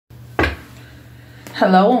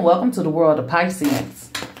Hello and welcome to the world of Pisces.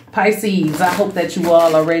 Pisces, I hope that you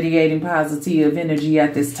all are radiating positive energy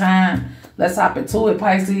at this time. Let's hop into it,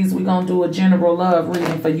 Pisces. We're going to do a general love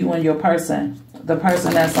reading for you and your person, the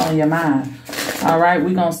person that's on your mind. All right,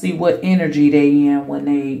 we're going to see what energy they in when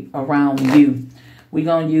they around you. We're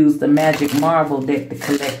going to use the Magic Marvel deck to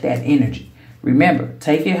collect that energy. Remember,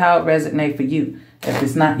 take it how it resonates for you. If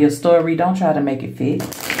it's not your story, don't try to make it fit.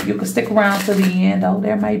 You can stick around to the end, though.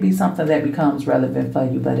 There may be something that becomes relevant for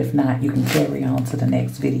you, but if not, you can carry on to the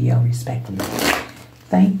next video respectively.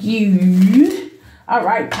 Thank you. All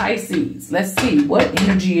right, Pisces. Let's see. What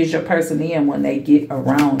energy is your person in when they get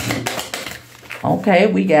around you? Okay,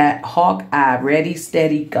 we got Hawkeye, ready,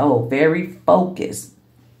 steady, go. Very focused.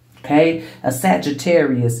 Okay, a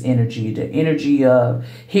Sagittarius energy, the energy of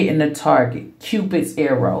hitting the target, Cupid's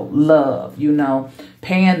arrow, love, you know,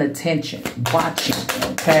 paying attention, watching,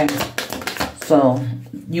 okay? So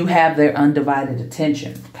you have their undivided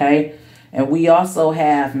attention, okay? And we also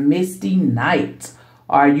have Misty Night.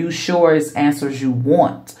 Are you sure it's answers you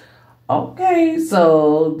want? Okay,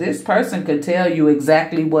 so this person could tell you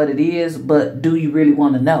exactly what it is, but do you really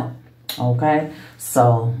want to know? Okay,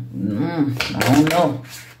 so I don't know.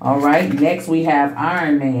 All right, next we have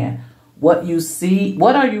Iron Man. What you see,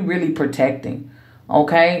 what are you really protecting?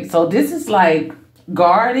 Okay, so this is like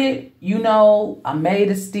guarded, you know, I'm made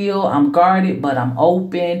of steel, I'm guarded, but I'm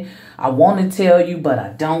open. I want to tell you, but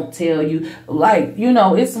I don't tell you. Like, you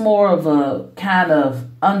know, it's more of a kind of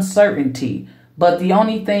uncertainty. But the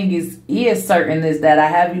only thing is certain is that I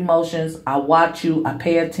have emotions, I watch you, I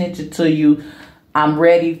pay attention to you. I'm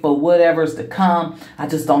ready for whatever's to come. I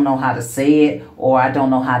just don't know how to say it or I don't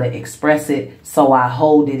know how to express it. So I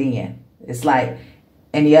hold it in. It's like,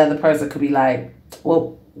 and the other person could be like,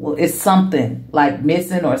 well, it's something like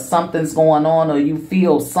missing or something's going on or you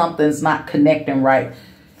feel something's not connecting right.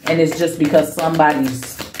 And it's just because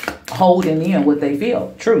somebody's holding in what they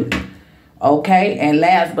feel, truly. Okay. And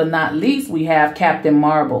last but not least, we have Captain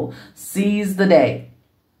Marvel. Seize the day.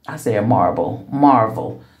 I said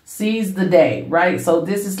Marvel. Seize the day, right? So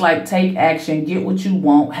this is like take action, get what you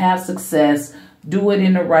want, have success, do it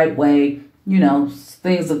in the right way, you know,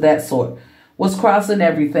 things of that sort. What's crossing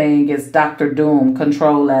everything is Dr. Doom,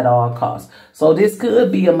 control at all costs. So this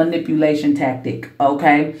could be a manipulation tactic,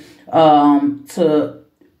 okay, to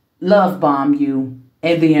love bomb you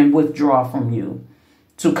and then withdraw from you,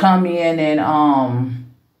 to come in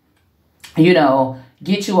and, you know,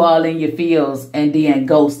 get you all in your feels and then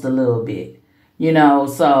ghost a little bit. You know,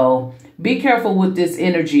 so be careful with this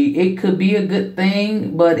energy. It could be a good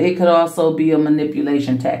thing, but it could also be a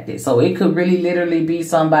manipulation tactic. So it could really literally be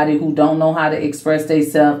somebody who don't know how to express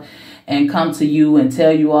themselves and come to you and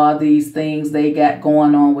tell you all these things they got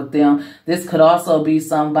going on with them. This could also be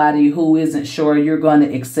somebody who isn't sure you're going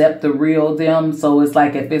to accept the real them. So it's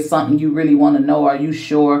like, if it's something you really want to know, are you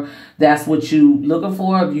sure that's what you looking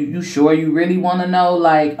for? If you sure you really want to know,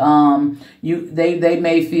 like, they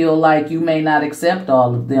may feel like you may not accept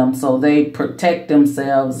all of them. So they protect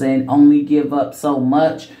themselves and only give up so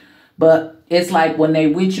much. But it's like when they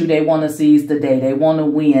with you, they want to seize the day. They want to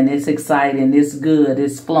win. It's exciting. It's good.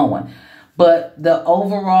 It's flowing. But the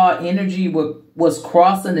overall energy was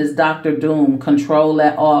crossing is Dr. Doom, control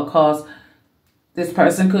at all costs. This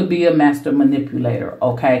person could be a master manipulator,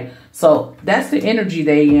 okay? So that's the energy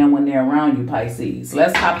they in when they're around you, Pisces.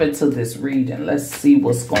 Let's hop into this reading. Let's see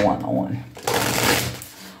what's going on.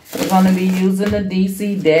 We're going to be using the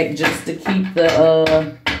DC deck just to keep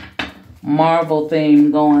the Marvel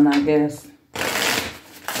theme going, I guess.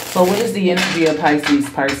 So what is the energy of Pisces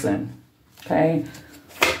person? Okay.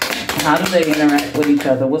 How do they interact with each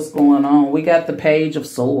other? What's going on? We got the Page of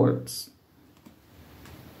Swords.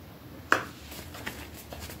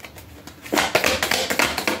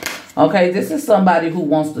 Okay, this is somebody who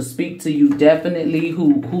wants to speak to you, definitely,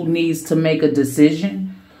 who needs to make a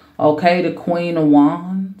decision. Okay, the Queen of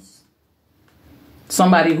Wands.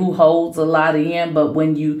 Somebody who holds a lot in, but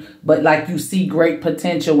like you see great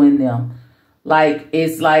potential in them. Like,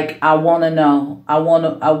 it's like, I want to know. I want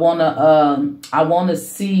to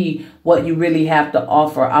see what you really have to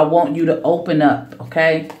offer. I want you to open up,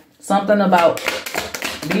 okay? Something about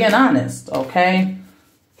being honest, okay?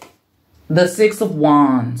 The Six of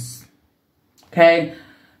Wands, okay?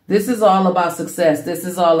 This is all about success. This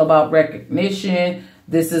is all about recognition.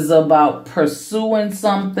 This is about pursuing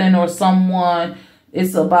something or someone.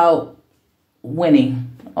 It's about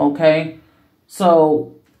winning, okay?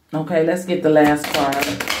 So, okay, let's get the last card.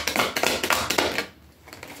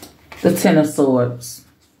 The Ten of Swords.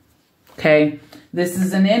 Okay, this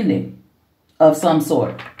is an ending of some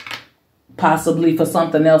sort. Possibly for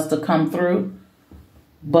something else to come through.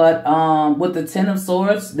 But with the Ten of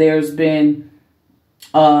Swords, there's been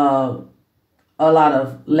a lot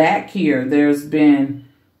of lack here. There's been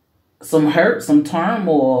some hurt, some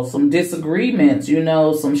turmoil, some disagreements, you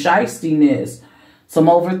know, some shystiness, some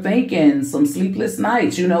overthinking, some sleepless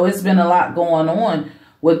nights. You know, it's been a lot going on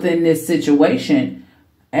within this situation.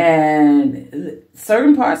 And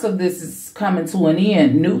certain parts of this is coming to an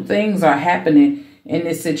end. New things are happening in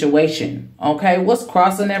this situation. Okay, what's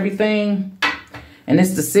crossing everything? And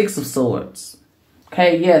it's the Six of Swords.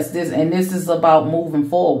 Okay, yes, this is about moving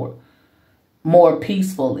forward more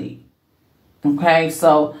peacefully. Okay,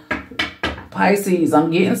 so Pisces,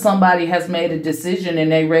 I'm getting somebody has made a decision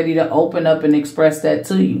and they ready to open up and express that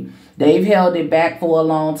to you. They've held it back for a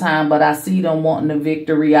long time, but I see them wanting a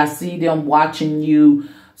victory. I see them watching you,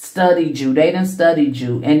 studied you. They done studied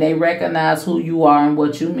you and they recognize who you are and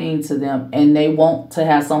what you mean to them. And they want to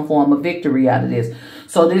have some form of victory out of this.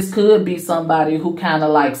 So this could be somebody who kind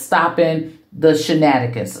of like stopping the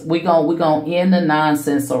shenanigans. We're gonna end the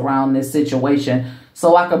nonsense around this situation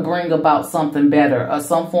so I could bring about something better or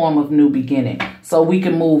some form of new beginning so we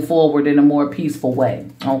can move forward in a more peaceful way.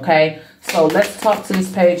 Okay, so let's talk to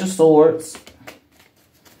this Page of Swords.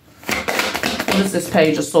 What is this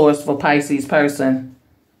Page of Swords for Pisces person?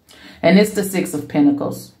 And it's the Six of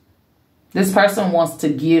Pentacles. This person wants to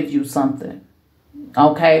give you something.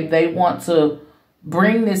 Okay, they want to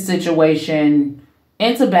bring this situation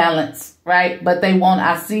into balance, right? But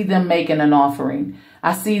I see them making an offering.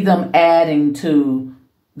 I see them adding to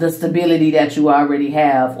the stability that you already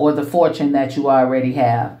have or the fortune that you already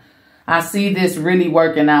have. I see this really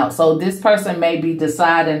working out. So this person may be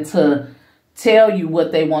deciding to tell you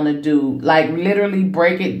what they want to do, like literally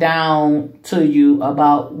break it down to you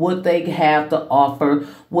about what they have to offer,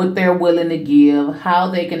 what they're willing to give, how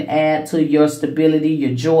they can add to your stability,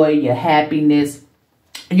 your joy, your happiness,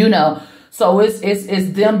 you know. So it's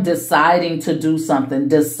them deciding to do something,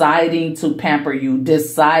 deciding to pamper you,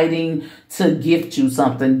 deciding to gift you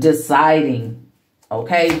something, deciding.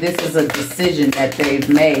 Okay, this is a decision that they've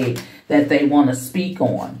made that they want to speak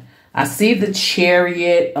on. I see the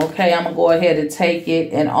Chariot. Okay, I'm going to go ahead and take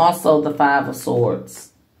it. And also the Five of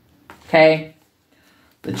Swords. Okay,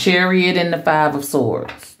 the Chariot and the Five of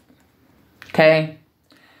Swords. Okay.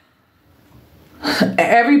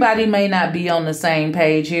 Everybody may not be on the same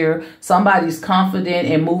page here. Somebody's confident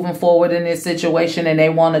in moving forward in this situation and they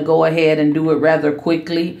want to go ahead and do it rather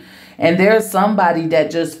quickly. And there's somebody that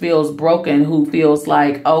just feels broken who feels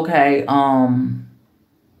like, okay,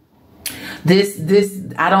 this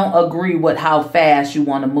I don't agree with how fast you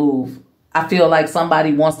want to move. I feel like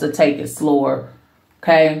somebody wants to take it slower.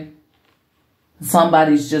 Okay.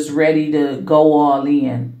 Somebody's just ready to go all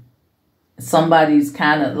in. Somebody's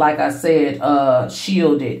kind of, like I said,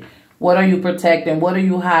 shielded. What are you protecting? What are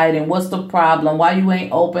you hiding? What's the problem? Why you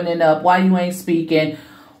ain't opening up? Why you ain't speaking?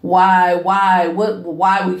 Why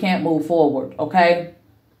we can't move forward? Okay.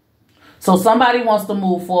 So somebody wants to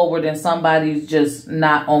move forward and somebody's just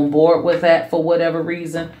not on board with that for whatever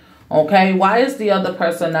reason. Okay. Why is the other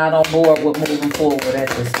person not on board with moving forward at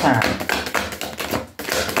this time?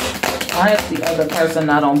 Why is the other person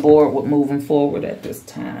not on board with moving forward at this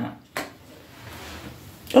time?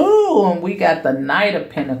 Oh, and we got the Knight of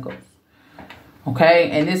Pentacles. Okay,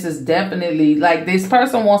 and this is definitely like this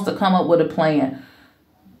person wants to come up with a plan.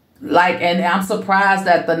 Like, and I'm surprised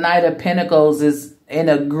that the Knight of Pentacles is in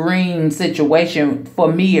a green situation.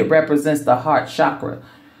 For me, it represents the heart chakra.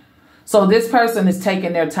 So this person is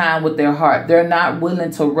taking their time with their heart. They're not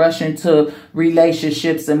willing to rush into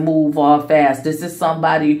relationships and move all fast. This is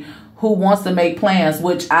somebody who wants to make plans,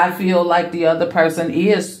 which I feel like the other person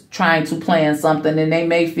is trying to plan something, and they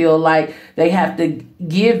may feel like they have to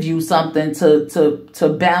give you something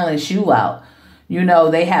to balance you out. You know,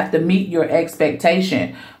 they have to meet your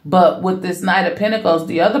expectation. But with this Knight of Pentacles,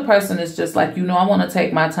 the other person is just like, you know, I want to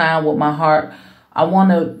take my time with my heart. I want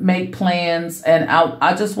to make plans and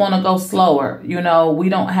I just want to go slower. You know, we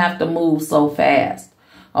don't have to move so fast.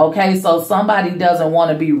 Okay, so somebody doesn't want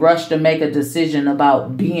to be rushed to make a decision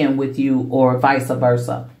about being with you or vice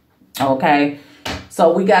versa. Okay,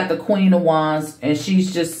 so we got the Queen of Wands and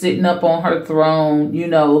she's just sitting up on her throne. You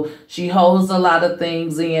know, she holds a lot of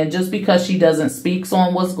things in. Just because she doesn't speak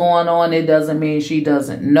on what's going on, it doesn't mean she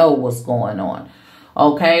doesn't know what's going on.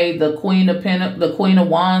 Okay, the Queen of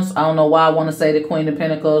Wands, I don't know why I want to say the Queen of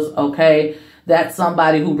Pentacles. Okay, that's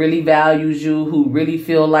somebody who really values you, who really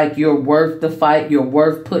feel like you're worth the fight, you're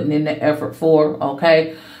worth putting in the effort for,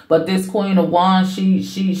 okay? But this Queen of Wands, she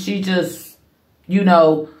just, you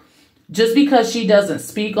know, just because she doesn't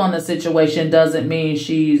speak on the situation doesn't mean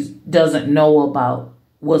she doesn't know about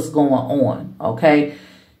what's going on, okay?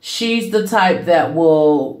 She's the type that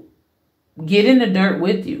will get in the dirt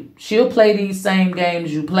with you. She'll play these same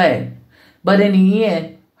games you play. But in the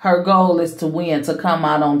end, her goal is to win, to come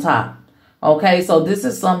out on top. Okay, so this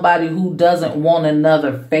is somebody who doesn't want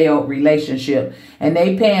another failed relationship. And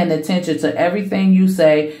they paying attention to everything you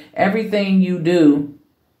say, everything you do.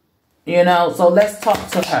 You know, so let's talk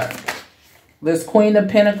to her. This Queen of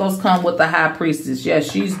Pentacles come with the High Priestess.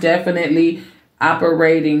 Yes, she's definitely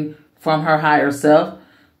operating from her higher self.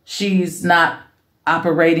 She's not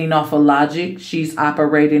operating off of logic. She's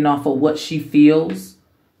operating off of what she feels.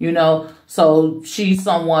 You know, so she's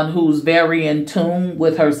someone who's very in tune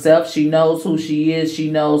with herself. She knows who she is. She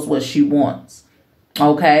knows what she wants.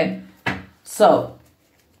 Okay. So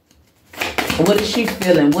what is she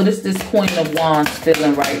feeling? What is this Queen of Wands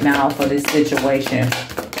feeling right now for this situation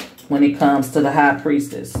when it comes to the High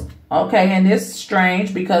Priestess? Okay. And it's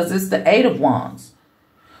strange because it's the Eight of Wands.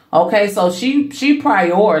 Okay. So she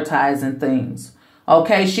prioritizing things.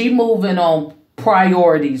 Okay. She moving on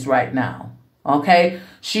priorities right now. Okay,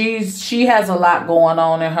 she has a lot going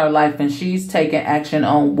on in her life, and she's taking action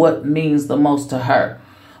on what means the most to her.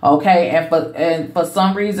 Okay, and for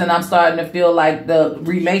some reason, I'm starting to feel like the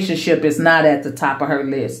relationship is not at the top of her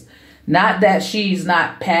list. Not that she's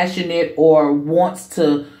not passionate or wants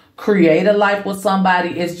to create a life with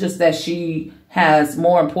somebody. It's just that she has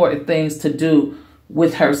more important things to do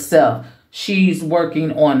with herself. She's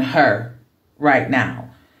working on her right now.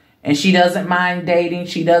 And she doesn't mind dating.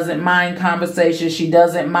 She doesn't mind conversation. She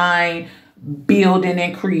doesn't mind building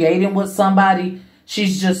and creating with somebody.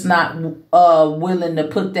 She's just not willing to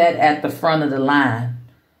put that at the front of the line.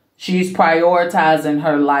 She's prioritizing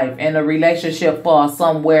her life. And a relationship falls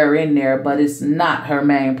somewhere in there, but it's not her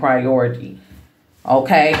main priority.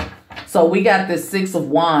 Okay? So we got this Six of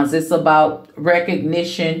Wands. It's about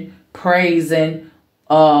recognition, praising,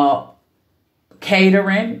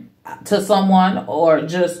 catering to someone, or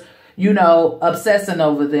just, you know, obsessing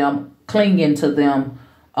over them, clinging to them,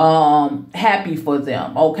 happy for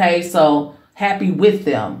them. Okay, so happy with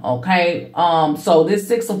them. Okay, so this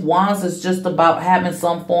Six of Wands is just about having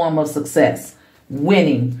some form of success,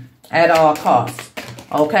 winning at all costs.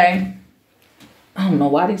 Okay, I don't know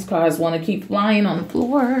why these cards want to keep flying on the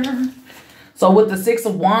floor. So with the Six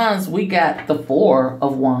of Wands, we got the Four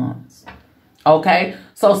of Wands. Okay,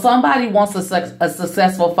 so somebody wants a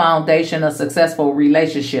successful foundation, a successful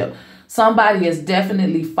relationship. Somebody is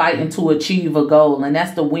definitely fighting to achieve a goal, and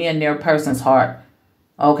that's to win their person's heart.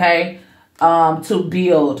 Okay, to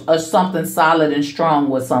build something solid and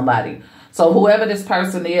strong with somebody. So whoever this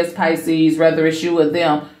person is, Pisces, whether it's you or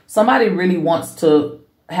them, somebody really wants to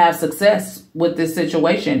have success with this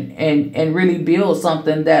situation and really build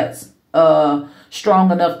something that's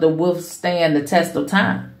strong enough to withstand the test of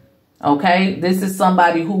time. Okay, this is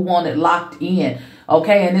somebody who wanted locked in.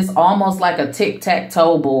 Okay, and it's almost like a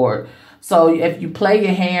tic-tac-toe board. So if you play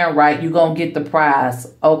your hand right, you're going to get the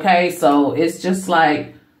prize. Okay, so it's just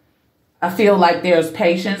like, I feel like there's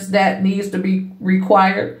patience that needs to be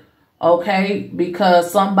required. Okay,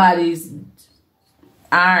 because somebody's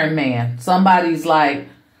Iron Man. Somebody's like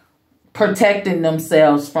protecting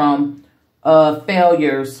themselves from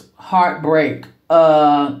failures, heartbreak,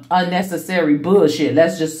 unnecessary bullshit.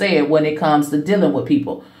 Let's just say it when it comes to dealing with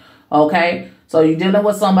people. Okay, so you're dealing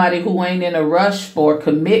with somebody who ain't in a rush for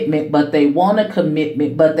commitment, but they want a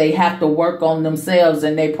commitment, but they have to work on themselves,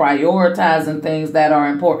 and they prioritizing things that are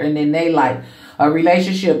important in their life. A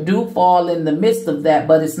relationship do fall in the midst of that,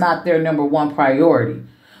 but it's not their number one priority.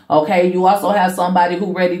 Okay, you also have somebody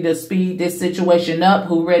who ready to speed this situation up,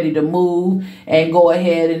 who ready to move and go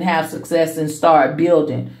ahead and have success and start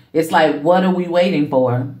building. It's like, what are we waiting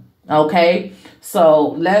for? Okay, so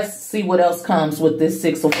let's see what else comes with this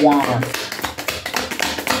Six of Wands.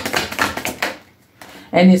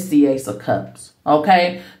 And it's the Ace of Cups.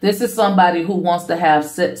 Okay, this is somebody who wants to have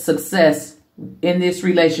success in this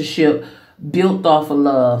relationship built off of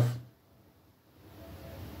love.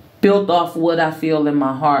 Built off what I feel in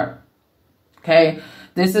my heart. Okay,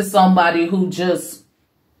 this is somebody who just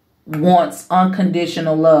wants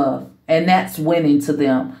unconditional love, and that's winning to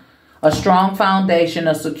them. A strong foundation,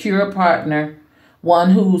 a secure partner,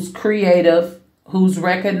 one who's creative, who's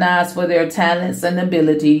recognized for their talents and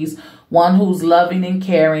abilities, one who's loving and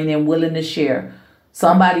caring and willing to share.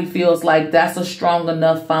 Somebody feels like that's a strong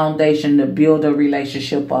enough foundation to build a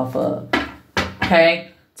relationship off of.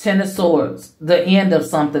 Okay, Ten of Swords, the end of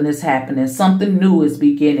something is happening. Something new is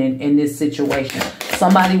beginning in this situation.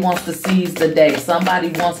 Somebody wants to seize the day. Somebody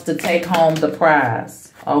wants to take home the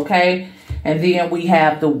prize. Okay, and then we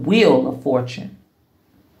have the Wheel of Fortune.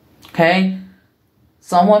 Okay,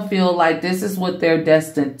 Someone feel like this is what they're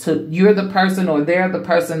destined to. You're the person, or they're the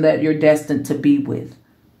person that you're destined to be with.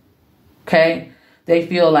 Okay? They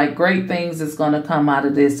feel like great things is going to come out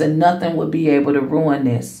of this, and nothing would be able to ruin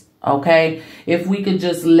this. Okay? If we could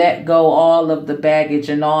just let go all of the baggage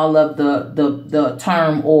and all of the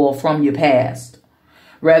turmoil from your past.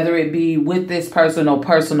 Whether it be with this person or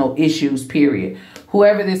personal issues, period.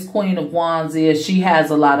 Whoever this Queen of Wands is, she has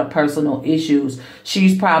a lot of personal issues.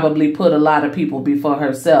 She's probably put a lot of people before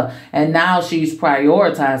herself. And now she's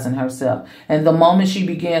prioritizing herself. And the moment she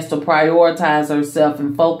begins to prioritize herself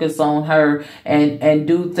and focus on her and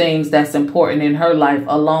do things that's important in her life,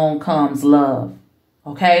 along comes love.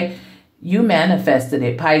 Okay? You manifested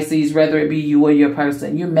it, Pisces, whether it be you or your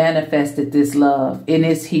person. You manifested this love, and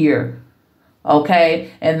it's here.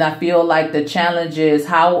 Okay, and I feel like the challenge is,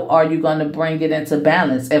 how are you going to bring it into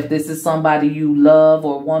balance? If this is somebody you love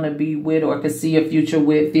or want to be with or can see a future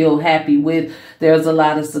with, feel happy with, there's a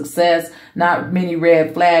lot of success, not many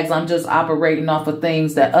red flags. I'm just operating off of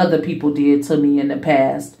things that other people did to me in the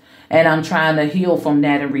past. And I'm trying to heal from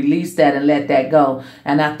that and release that and let that go.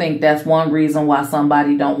 And I think that's one reason why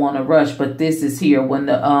somebody don't want to rush. But this is here. When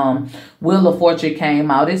the Wheel of Fortune came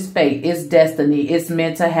out, it's fate, it's destiny, it's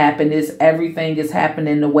meant to happen. It's everything is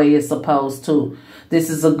happening the way it's supposed to. This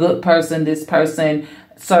is a good person. This person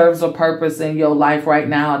serves a purpose in your life right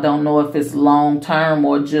now. I don't know if it's long term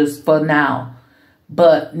or just for now.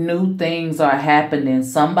 But new things are happening.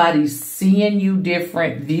 Somebody's seeing you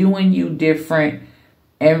different, viewing you different,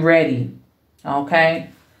 and ready.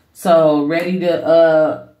 Okay? So ready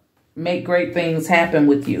to make great things happen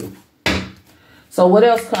with you. So what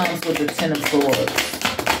else comes with the Ten of Swords?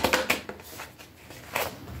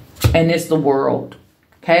 And it's the World.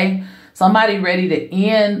 Okay? Somebody ready to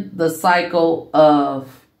end the cycle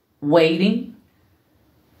of waiting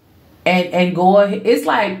and go ahead. It's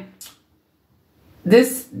like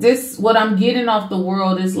this what I'm getting off the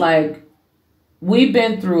World is like, we've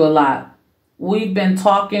been through a lot. We've been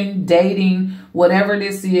talking, dating, whatever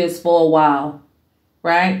this is for a while,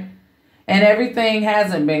 right? And everything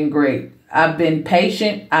hasn't been great. I've been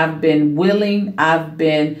patient. I've been willing. I've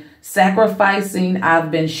been sacrificing.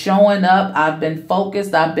 I've been showing up. I've been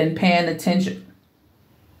focused. I've been paying attention.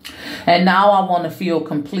 And now I want to feel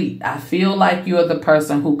complete. I feel like you're the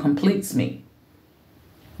person who completes me.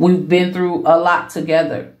 We've been through a lot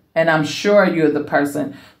together, and I'm sure you're the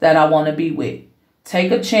person that I want to be with.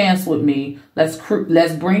 Take a chance with me. Let's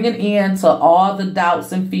bring an end to all the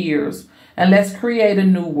doubts and fears, and let's create a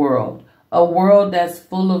new world. A world that's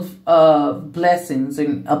full of blessings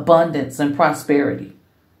and abundance and prosperity.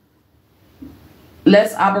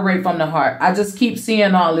 Let's operate from the heart. I just keep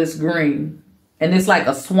seeing all this green, and it's like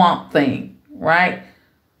a swamp thing, right?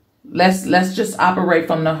 Let's just operate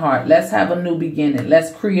from the heart. Let's have a new beginning.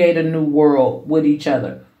 Let's create a new world with each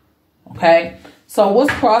other. Okay? So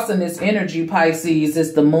what's crossing this energy, Pisces,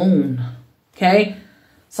 is the moon. Okay?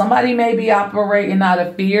 Somebody may be operating out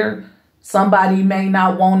of fear. Somebody may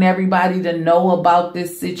not want everybody to know about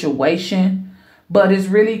this situation. But it's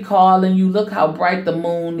really calling you. Look how bright the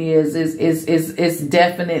moon is. It's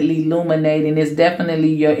definitely illuminating. It's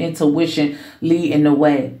definitely your intuition leading the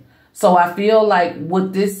way. So I feel like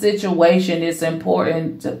with this situation, it's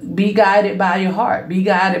important to be guided by your heart. Be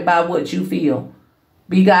guided by what you feel.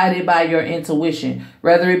 Be guided by your intuition,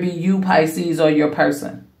 whether it be you, Pisces, or your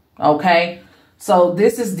person. Okay? So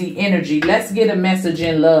this is the energy. Let's get a message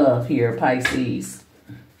in love here, Pisces.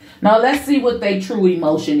 Now let's see what their true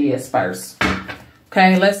emotion is first.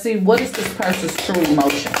 Okay, let's see, what is this person's true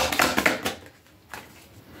emotion?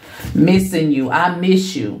 Missing you. I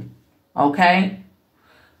miss you. Okay?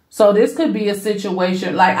 So this could be a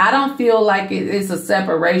situation, like, I don't feel like it's a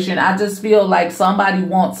separation. I just feel like somebody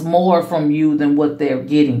wants more from you than what they're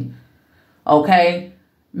getting. Okay?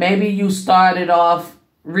 Maybe you started off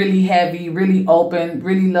really heavy, really open,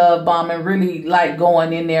 really love bombing, really like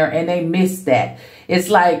going in there, and they missed that. It's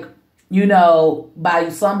like, you know, by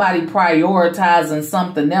somebody prioritizing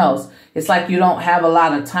something else, it's like you don't have a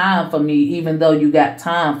lot of time for me, even though you got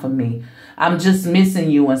time for me. I'm just missing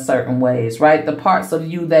you in certain ways, right? The parts of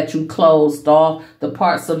you that you closed off, the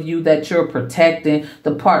parts of you that you're protecting,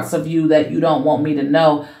 the parts of you that you don't want me to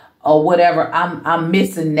know or whatever, I'm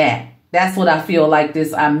missing that. That's what I feel like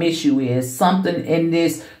this I miss you is. Something in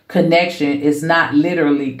this connection is not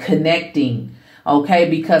literally connecting, okay?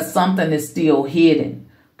 Because something is still hidden,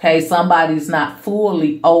 okay? Somebody's not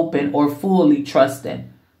fully open or fully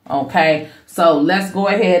trusting, okay? So let's go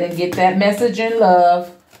ahead and get that message in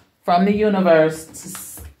love from the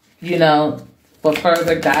universe, you know, for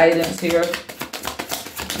further guidance here.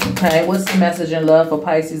 Okay, what's the message in love for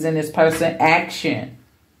Pisces in this person? Action.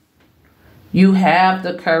 You have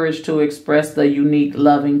the courage to express the unique,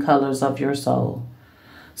 loving colors of your soul.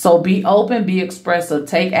 So be open, be expressive.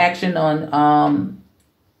 Take action on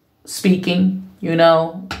speaking, you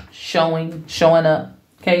know, showing up.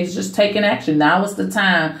 Okay, it's just taking action. Now is the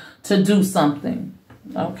time to do something.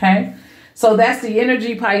 Okay, so that's the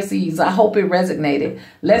energy, Pisces. I hope it resonated.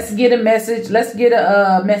 Let's get a message. Let's get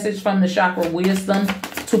a message from the chakra wisdom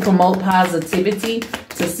to promote positivity,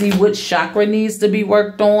 to see which chakra needs to be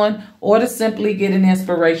worked on, or to simply get an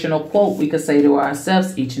inspirational quote we could say to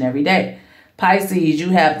ourselves each and every day. Pisces, you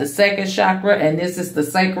have the second chakra, and this is the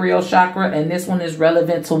sacral chakra, and this one is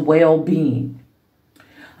relevant to well-being.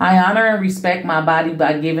 I honor and respect my body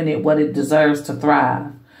by giving it what it deserves to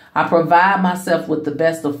thrive. I provide myself with the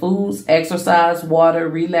best of foods, exercise, water,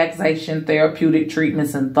 relaxation, therapeutic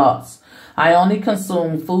treatments, and thoughts. I only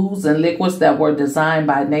consume foods and liquids that were designed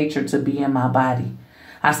by nature to be in my body.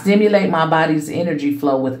 I stimulate my body's energy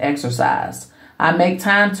flow with exercise. I make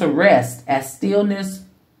time to rest, as stillness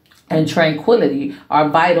and tranquility are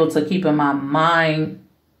vital to keeping my mind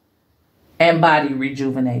and body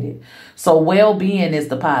rejuvenated. So well-being is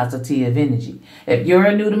the positive energy. If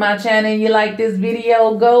you're new to my channel and you like this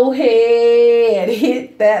video, go ahead,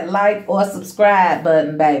 hit that like or subscribe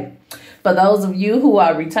button, baby. For those of you who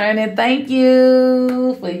are returning, thank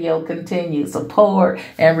you for your continued support.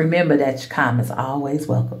 And remember that your comments are always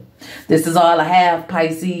welcome. This is all I have,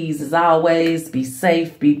 Pisces. As always, be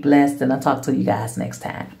safe, be blessed, and I'll talk to you guys next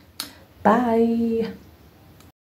time. Bye.